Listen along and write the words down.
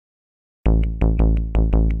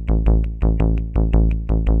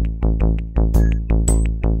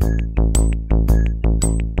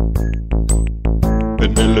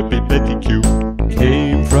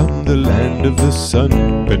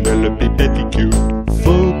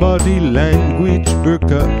body language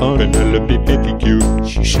burqa on. Penelope Petticue.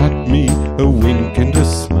 She shot me a wink and a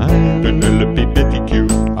smile. Penelope Petticue.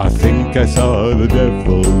 I think I saw the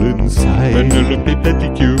devil inside. Penelope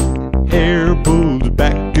Petticue. Hair pulled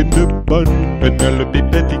back in a bun. Penelope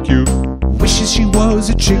Petticue. Wishes she was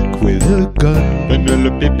a chick with a gun.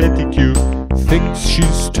 Penelope Petticue. Thinks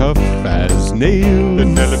she's tough as nails.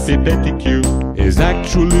 Penelope Petticue. Is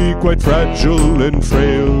actually quite fragile and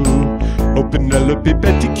frail. Oh, Penelope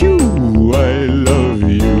Petticue, I love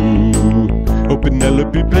you. Oh,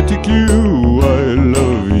 Penelope Petticue, I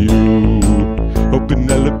love you. Oh,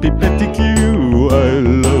 Penelope Petticue, I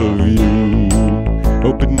love you.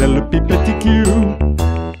 Oh, Penelope Petticue.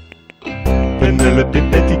 Penelope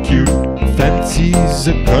Petticue. Fancies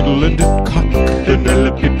a cuddle and a cock.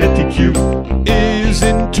 Penelope Petticue. Is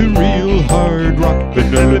into real hard rock.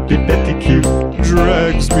 Penelope Petticue.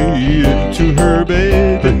 Drags me into her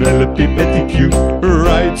bed. Penelope Petticue.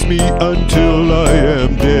 Rides me until I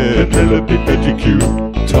am dead. Penelope Petticue.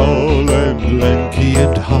 Tall and lanky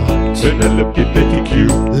and hot. Penelope Petticue.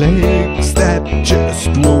 Legs that just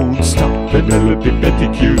won't stop. Penelope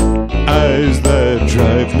Petticue. Eyes that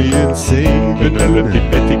drive me insane. Penelope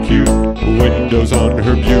Petticue. Windows on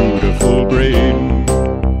her beautiful brain.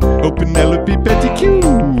 Oh, Penelope Petticue,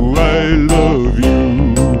 I love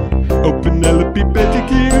you. Oh, Penelope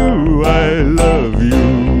Petticue, I love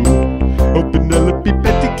you. Oh, Penelope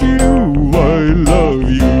Petticue, I love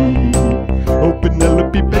you. Oh,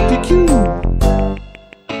 Penelope Petticue.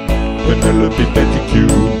 Penelope Petticue,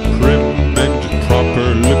 prim and proper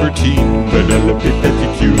libertine. Penelope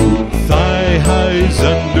Petticue. Thigh highs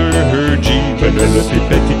under her jeans. Penelope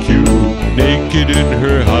Petticue. Naked in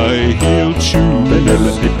her high-heeled shoes.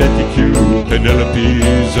 Penelope Petticue.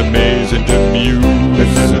 Penelope's amaze and amuse.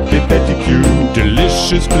 Penelope Petticue.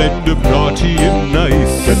 Delicious blend of naughty and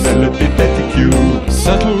nice. Penelope Petticue.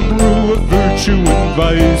 Subtle brew of virtue and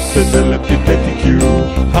vice. Penelope Petticue.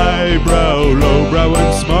 Highbrow, lowbrow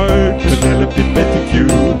and smart. Penelope Petticue.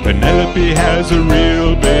 Penelope has a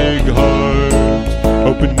real big heart.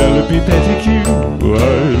 Oh, Penelope Petticue, I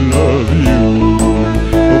love you.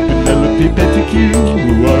 Oh, Penelope Petticue,